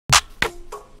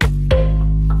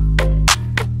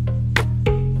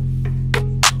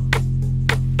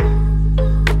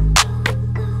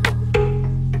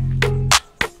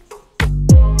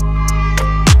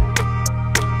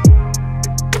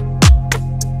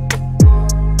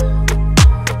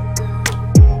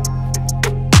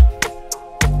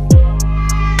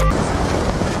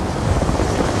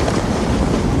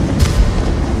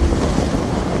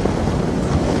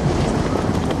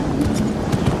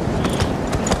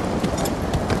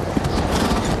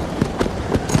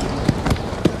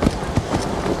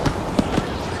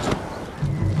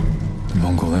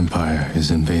is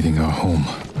invading our home.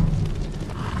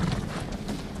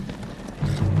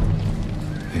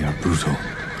 They are brutal,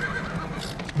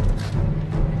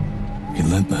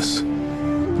 relentless,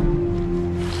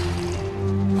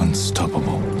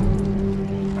 unstoppable.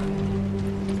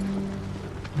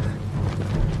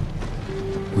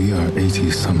 We are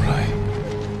 80 samurai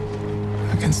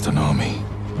against an army,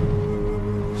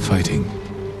 fighting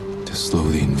to slow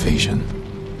the invasion.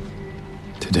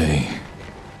 Today,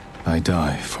 I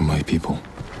die for my people.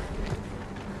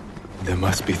 There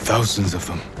must be thousands of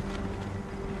them.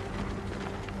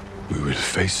 We will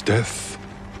face death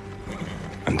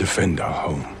and defend our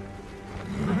home.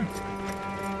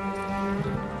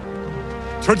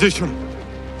 Tradition,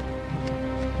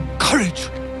 courage,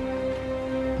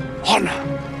 honor.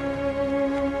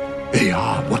 They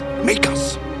are what make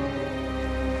us.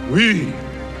 We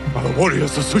are the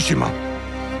warriors of Tsushima.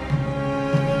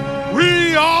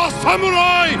 We are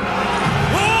samurai!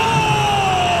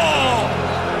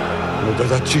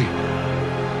 Nodadachi,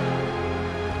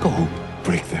 go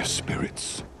break their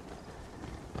spirits.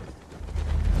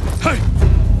 Hey!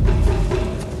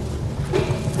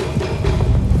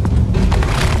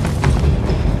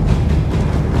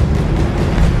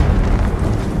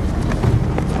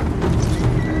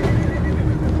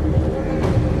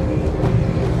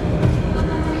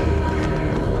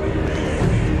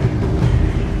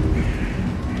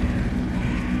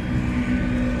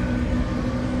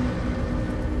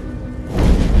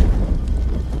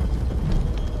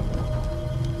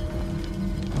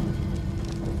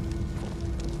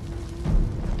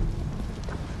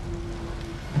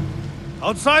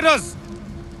 Outsiders!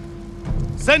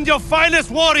 Send your finest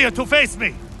warrior to face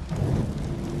me!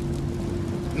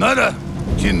 Nada,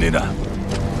 Jinnida.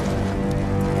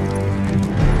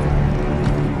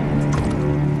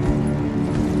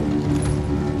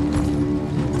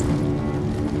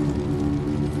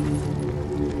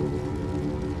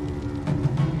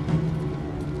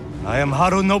 I am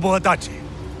Harunobu Adachi,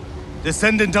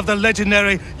 descendant of the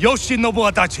legendary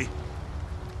Yoshinobu Adachi.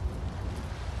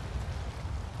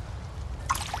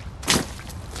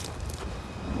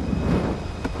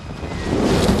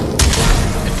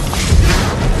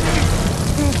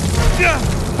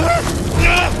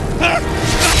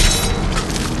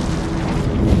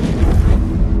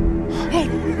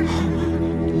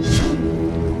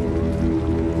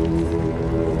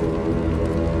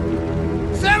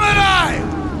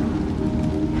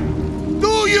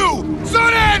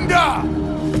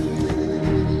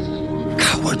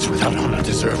 Cowards without honor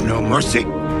deserve no mercy. No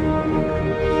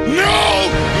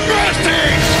mercy!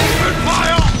 Open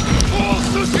fire! All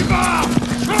Tsushima!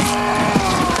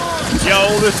 Yo,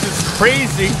 this is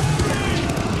crazy.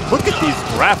 Look at these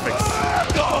graphics.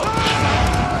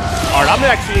 Alright, I'm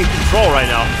actually in control right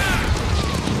now.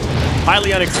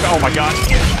 Highly unexpected. Oh my god.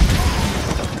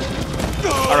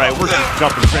 Alright, we're just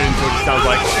jumping straight into it, it sounds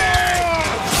like.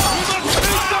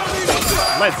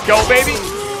 Let's go, baby!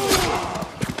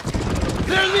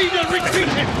 Their leader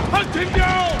retreated! Hunt him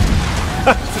down!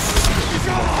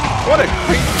 What a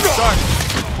crazy start!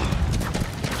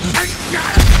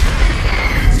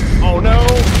 Oh no!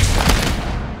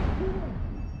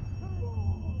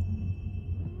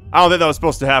 I don't think that was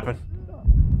supposed to happen.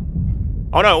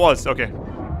 Oh no, it was. Okay.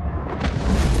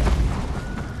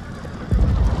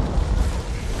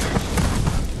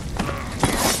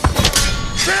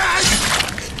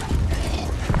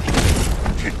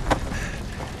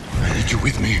 You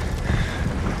with me?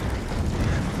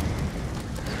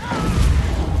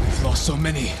 We've lost so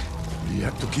many. We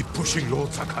have to keep pushing,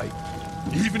 Lord Sakai,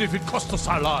 even if it costs us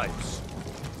our lives.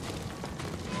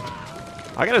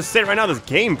 I gotta say right now, this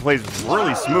game plays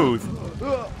really smooth.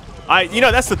 You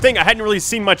know, that's the thing. I hadn't really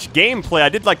seen much gameplay. I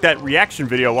did like that reaction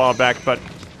video a while back, but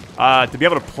to be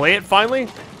able to play it finally,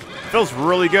 feels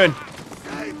really good.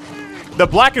 The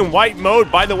black and white mode,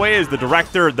 by the way, is the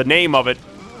director. The name of it.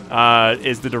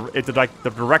 It's like the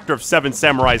director of Seven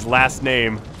Samurai's last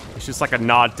name. It's just like a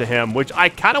nod to him, which I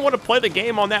kind of want to play the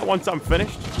game on that once I'm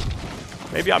finished.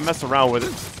 Maybe I'll mess around with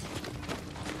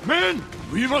it. Men,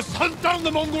 we must hunt down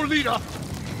the Mongol leader.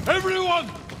 Everyone,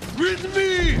 with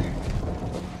me.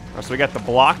 Alright, so we got the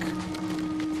block.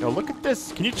 Yo, look at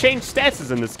this. Can you change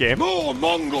stances in this game? More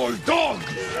Mongol dogs.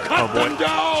 Cut them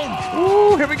down.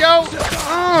 Ooh, here we go.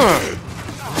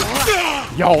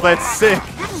 Yo, that's sick.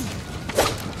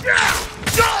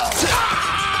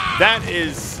 That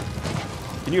is...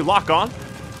 Can you lock on?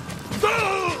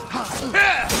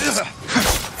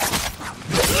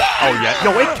 Oh, yeah.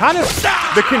 Yo, it kind of...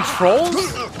 The controls,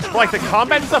 like the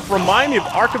combat stuff, remind me of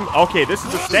Arkham... Okay, this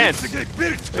is the stance. Look at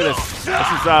this. This is,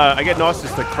 I get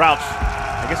nauseous, the crouch.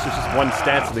 I guess there's just one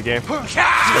stance in the game.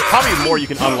 There's probably more you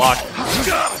can unlock.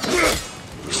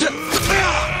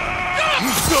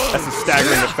 That's a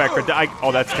staggering effect right there.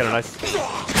 Oh, that's kind of nice.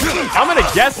 I'm gonna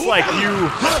guess like you...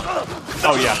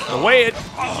 Oh yeah, the way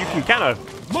you can kind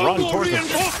of run towards him.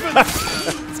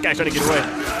 This guy's trying to get away.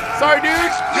 Sorry,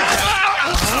 dude.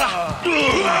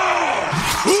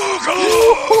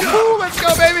 Let's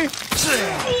go, baby.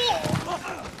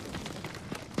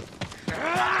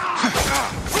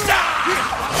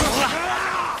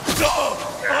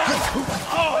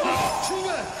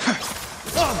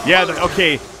 Yeah,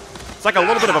 okay. It's like a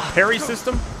little bit of a parry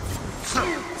system.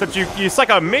 Except it's like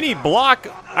a mini block.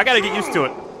 I gotta get used to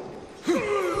it.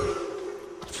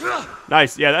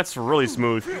 Nice. Yeah, that's really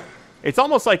smooth. It's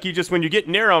almost like you just, when you get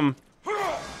near them...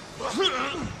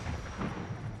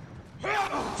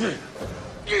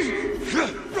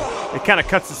 It kind of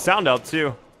cuts the sound out,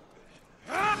 too.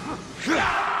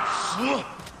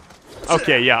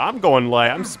 Okay, yeah, I'm going light.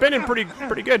 I'm spinning pretty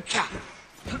good.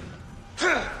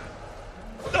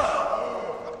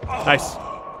 Nice.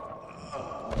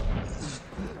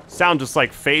 Sound just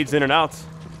like fades in and out.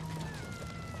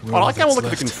 Oh, I kind of look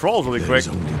at the controls really quick. There's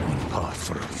only one path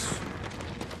for us.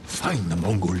 Find the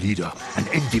Mongol leader and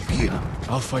end the beer.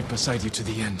 I'll fight beside you to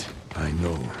the end. I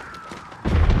know.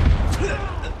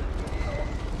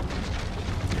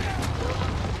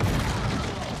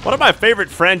 One of my favorite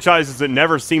franchises that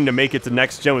never seemed to make it to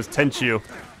next gen was Tenchu.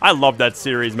 I love that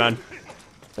series, man.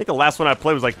 I think the last one I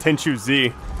played was like Tenchu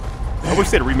Z. I wish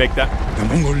they'd remake that. The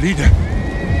Mongol leader.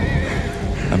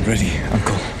 I'm ready,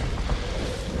 Uncle.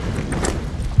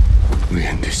 We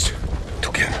end this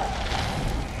together.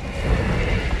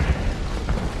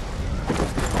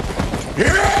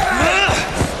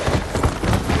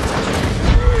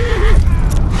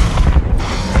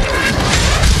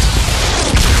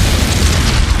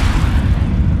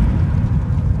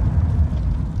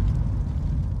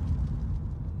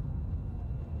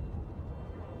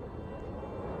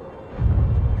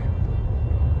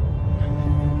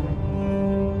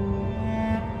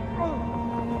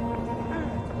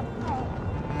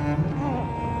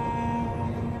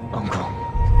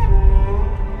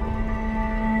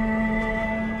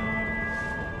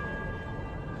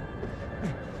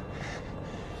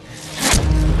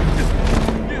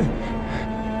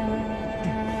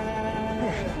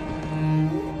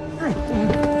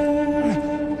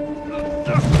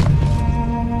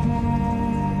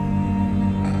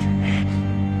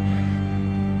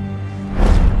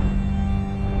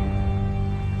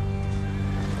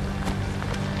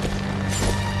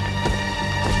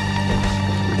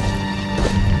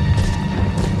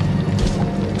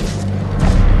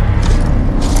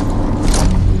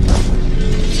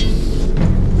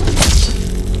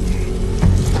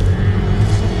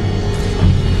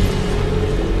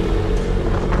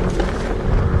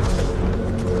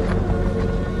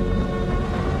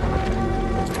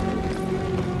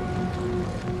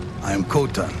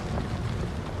 Khotan,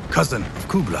 cousin of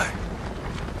Kublai,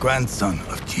 grandson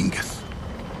of Genghis.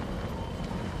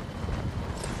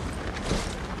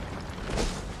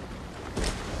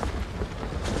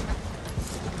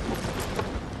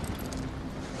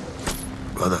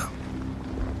 Brother,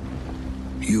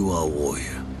 you are a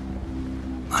warrior.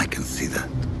 I can see that.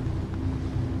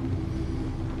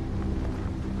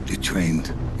 You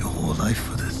trained your whole life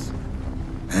for this.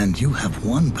 And you have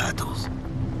won battles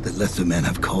that lesser men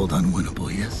have called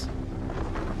unwinnable, yes?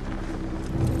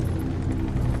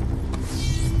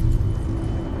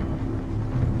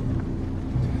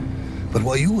 But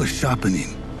while you were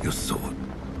sharpening your sword,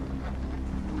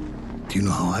 do you know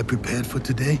how I prepared for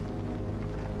today?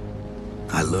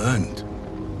 I learned.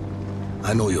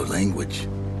 I know your language,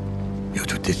 your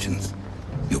traditions,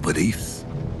 your beliefs,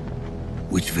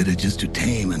 which villages to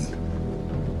tame and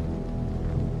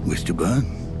which to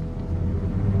burn.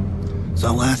 So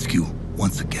I'll ask you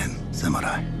once again,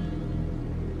 Samurai.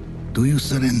 Do you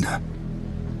surrender?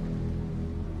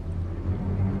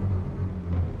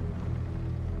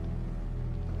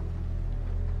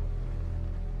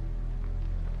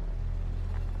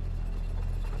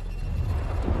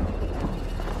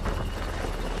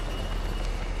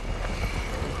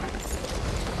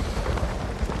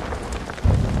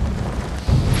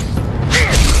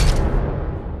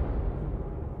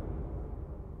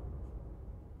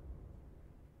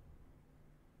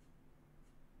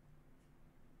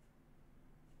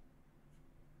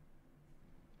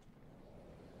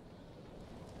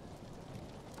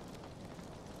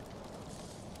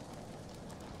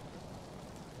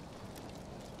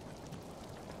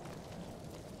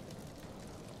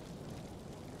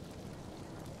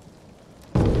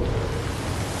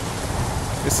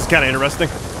 This is kind of interesting.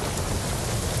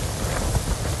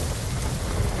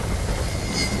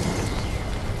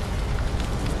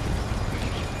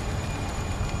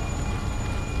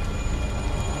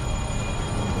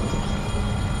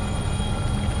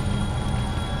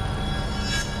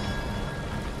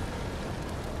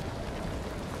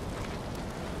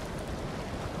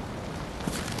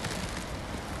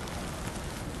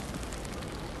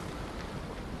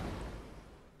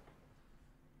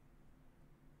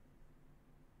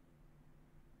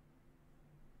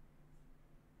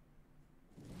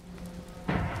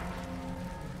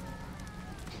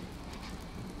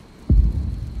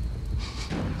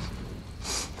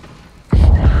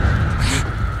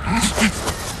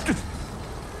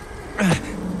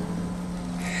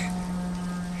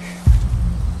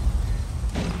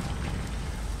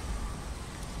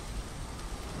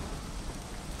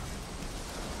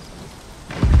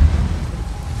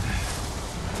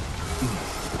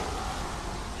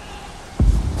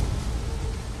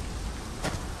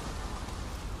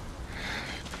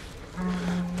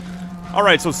 All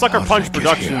right, so Sucker How did Punch I get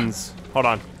Productions. Hold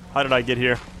on. How did I get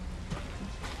here?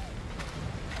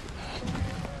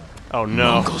 Oh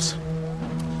no. Mongols.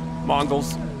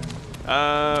 Mongols.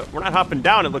 We're not hopping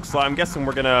down, it looks like. I'm guessing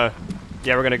we're gonna...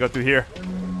 Yeah, we're gonna go through here.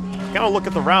 Kind of look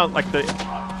at the route, like the...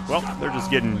 Well, they're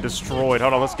just getting destroyed.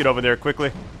 Hold on, let's get over there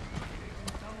quickly.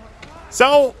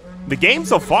 So, the game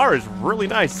so far is really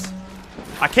nice.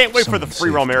 I can't wait for the free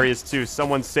roam areas, too.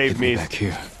 Someone saved me. Back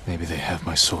here. Maybe they have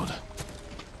my sword.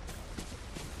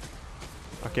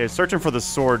 Okay, searching for the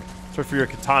sword. Search for your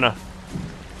katana.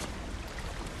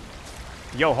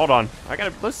 Yo, hold on. I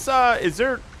gotta... Let's, is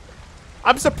there...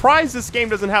 I'm surprised this game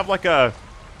doesn't have, like, a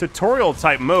tutorial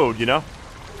type mode, you know?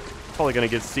 Probably gonna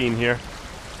get seen here.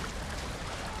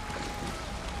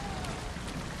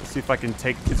 Let's see if I can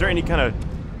take... Is there any kind of...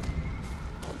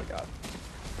 Oh my god.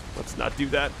 Let's not do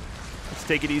that. Let's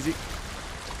take it easy.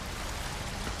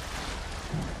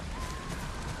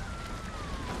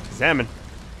 Examine.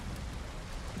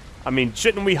 I mean,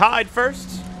 shouldn't we hide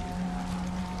first?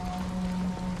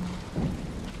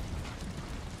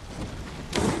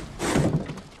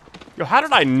 Yo, how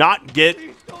did I not get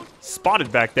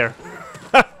spotted back there?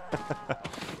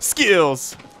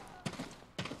 Skills.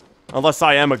 Unless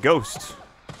I am a ghost.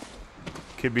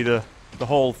 Could be the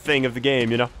whole thing of the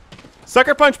game, you know?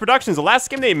 Sucker Punch Productions, the last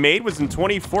game they made was in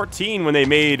 2014 when they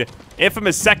made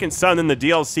Infamous Second Son and the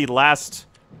DLC last...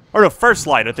 Or no, First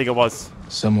Light, I think it was.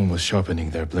 Someone was sharpening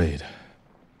their blade.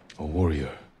 A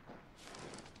warrior.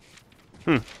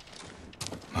 My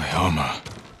armor.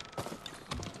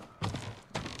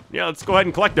 Yeah, let's go ahead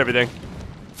and collect everything.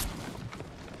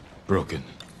 Broken.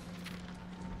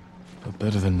 But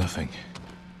better than nothing.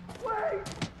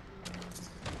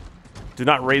 Do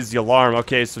not raise the alarm.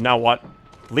 Okay, so now what?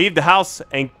 Leave the house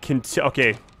and continue.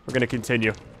 Okay, we're gonna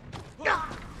continue.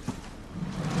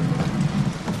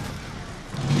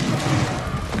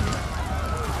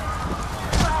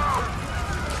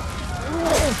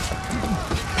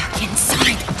 Back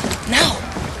inside, now!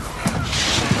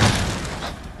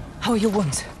 How are your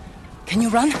wounds? Can you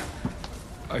run?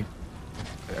 I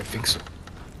think so.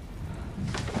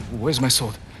 Where's my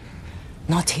sword?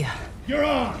 Not here. You're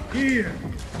on! Here!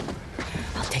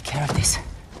 I'll take care of this.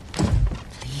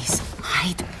 Please,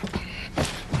 hide.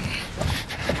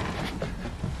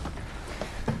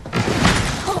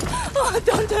 Oh,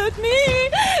 don't hurt me!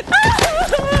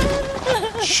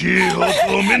 Shield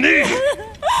Omini!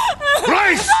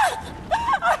 Rice!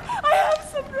 I have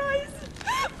some rice.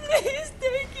 Please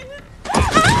take it.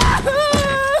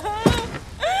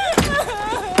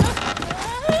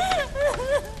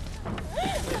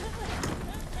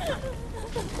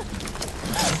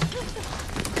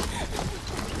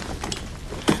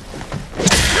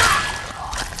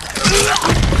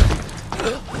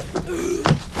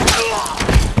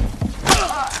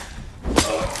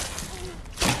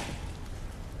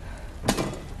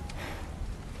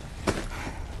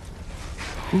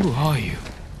 Who are you?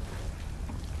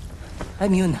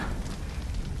 I'm Yuna.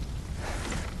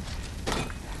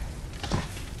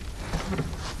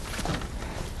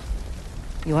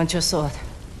 You want your sword?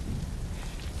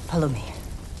 Follow me.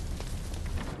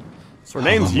 So her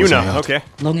name's How long was I Yuna. out? Okay.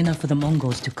 Long enough for the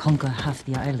Mongols to conquer half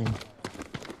the island.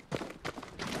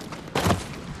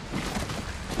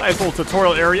 Nice little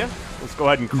tutorial area. Let's go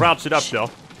ahead and crouch it up, though.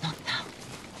 Not now.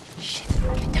 Shit,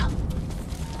 get down.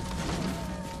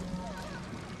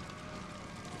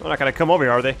 They're not gonna come over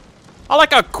here, are they? I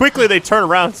like how quickly they turn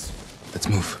around. Let's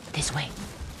move. This way.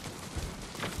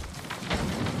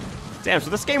 Damn, so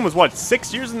this game was, what,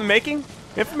 6 years in the making?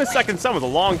 Infamous Second Son was a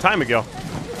long time ago.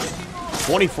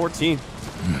 2014.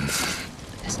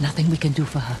 There's nothing we can do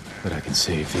for her. But I can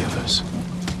save the others.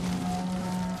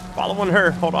 Following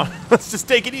her. Hold on. Let's just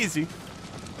take it easy.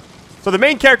 So the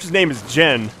main character's name is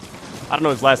Jen. I don't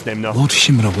know his last name, though. Lord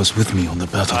Shimura was with me on the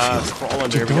battlefield. Scroll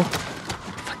under. Here we go.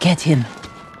 Forget him.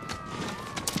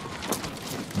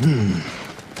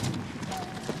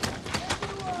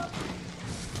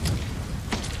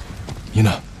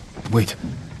 Yuna, wait.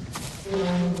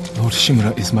 Lord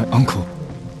Shimura is my uncle.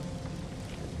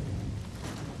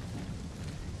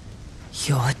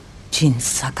 You're Jin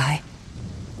Sakai?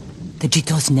 The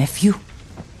Jito's nephew?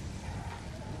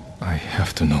 I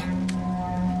have to know.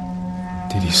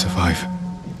 Did he survive?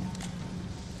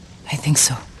 I think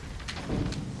so.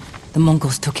 The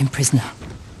Mongols took him prisoner.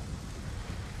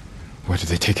 Where did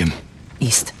they take him?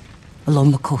 East,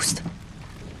 along the coast.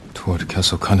 Toward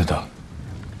Castle Kaneda.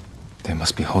 They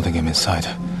must be holding him inside,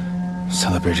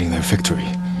 celebrating their victory.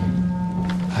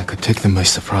 I could take them by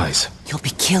surprise. You'll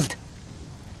be killed.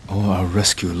 Or I'll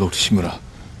rescue Lord Shimura.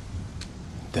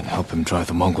 Then help him drive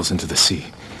the Mongols into the sea.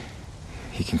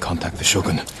 He can contact the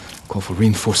Shogun, Call for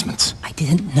reinforcements. I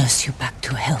didn't nurse you back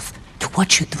to health to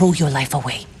watch you throw your life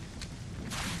away.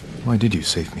 Why did you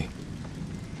save me?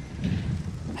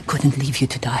 I couldn't leave you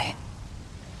to die.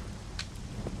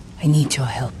 I need your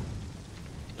help.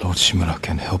 Lord Shimura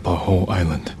can help our whole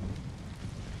island.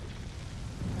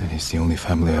 And he's the only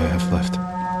family I have left.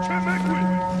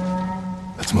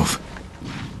 Let's move.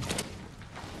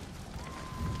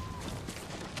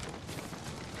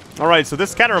 Alright, so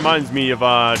this kind of reminds me of,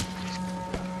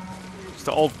 just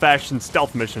an old-fashioned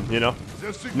stealth mission, you know?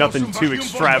 Nothing too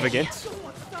extravagant.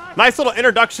 Nice little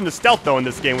introduction to stealth, though, in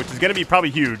this game, which is going to be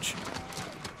probably huge.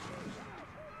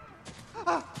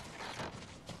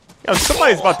 Yo,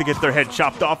 somebody's about to get their head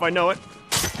chopped off, I know it.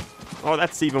 Oh,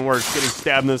 that's even worse, getting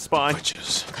stabbed in the spine.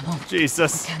 Witches. Come on.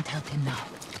 Jesus. I can't help him now.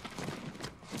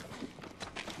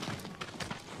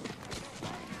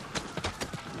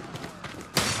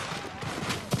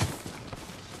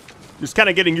 Just kind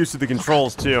of getting used to the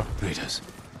controls, too. Raiders.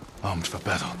 Armed for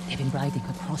battle. They've been riding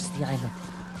across the island,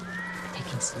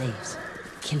 taking slaves,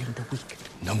 killing the weak.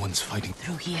 No one's fighting.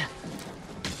 Through here.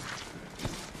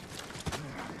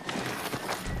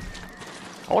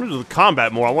 I wanted to do the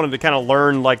combat more. I wanted to kind of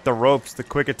learn, like, the ropes, the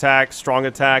quick attack, strong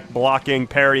attack, blocking,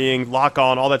 parrying, lock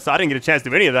on, all that stuff. I didn't get a chance to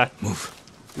do any of that. Move.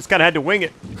 Just kind of had to wing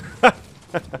it.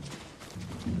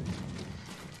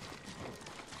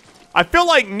 I feel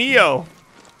like Neo,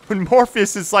 when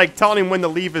Morpheus is, like, telling him when to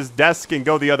leave his desk and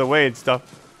go the other way and stuff.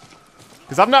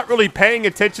 Because I'm not really paying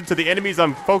attention to the enemies.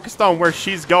 I'm focused on where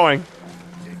she's going.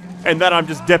 And then I'm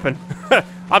just dipping.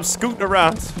 I'm scooting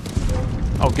around.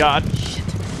 Oh, God. Shit.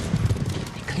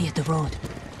 They cleared the road.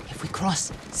 If we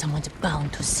cross, someone's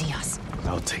bound to see us.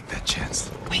 I'll take that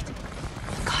chance. Wait.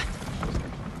 The cart.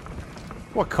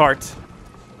 What cart?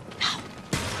 Now.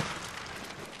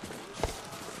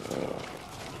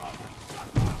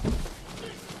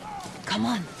 Come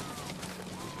on.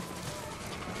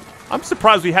 I'm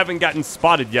surprised we haven't gotten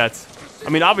spotted yet. I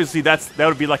mean, obviously that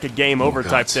would be like a game over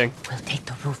type gods. thing. We'll take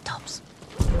the rooftops.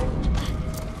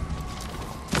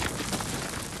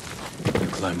 You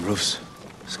climb roofs,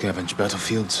 scavenge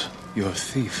battlefields. You're a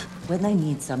thief. When I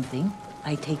need something,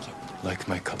 I take it. Like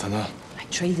my katana. I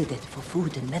traded it for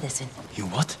food and medicine. You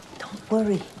what? Don't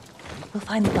worry. We'll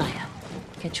find a buyer.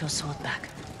 Get your sword back.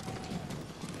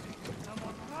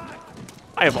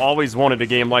 I have always wanted a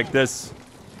game like this.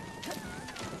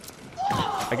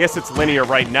 I guess it's linear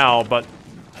right now, but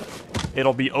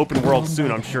it'll be open world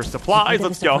soon, I'm sure. Supplies,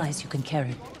 let's go. Supplies you can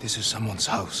carry, This is someone's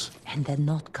house. and they're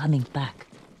not coming back.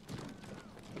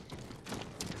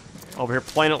 Over here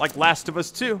playing it like Last of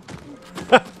Us 2.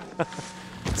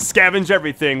 Scavenge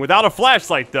everything without a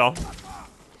flashlight, though.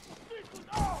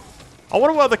 I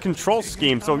wonder what the control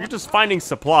scheme. So you're just finding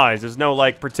supplies. There's no,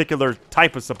 like, particular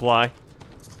type of supply.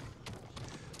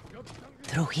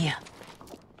 Through here.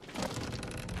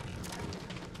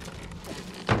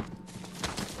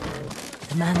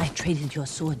 The man I traded your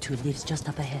sword to lives just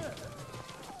up ahead.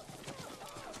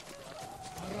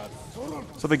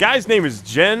 So the guy's name is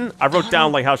Jen. I wrote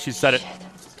down, like, how she said it.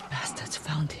 Bastards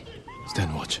found him.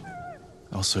 Stand watch.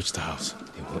 I'll search the house.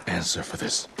 They will answer for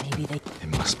this. Maybe they... It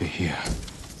must be here.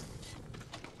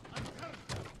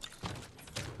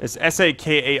 It's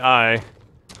S-A-K-A-I.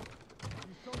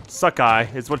 Sakai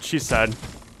is what she said.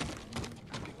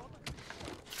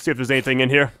 See if there's anything in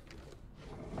here.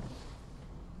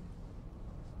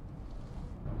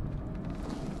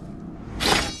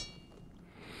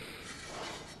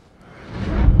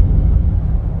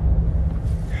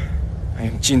 I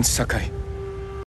am Jin Sakai.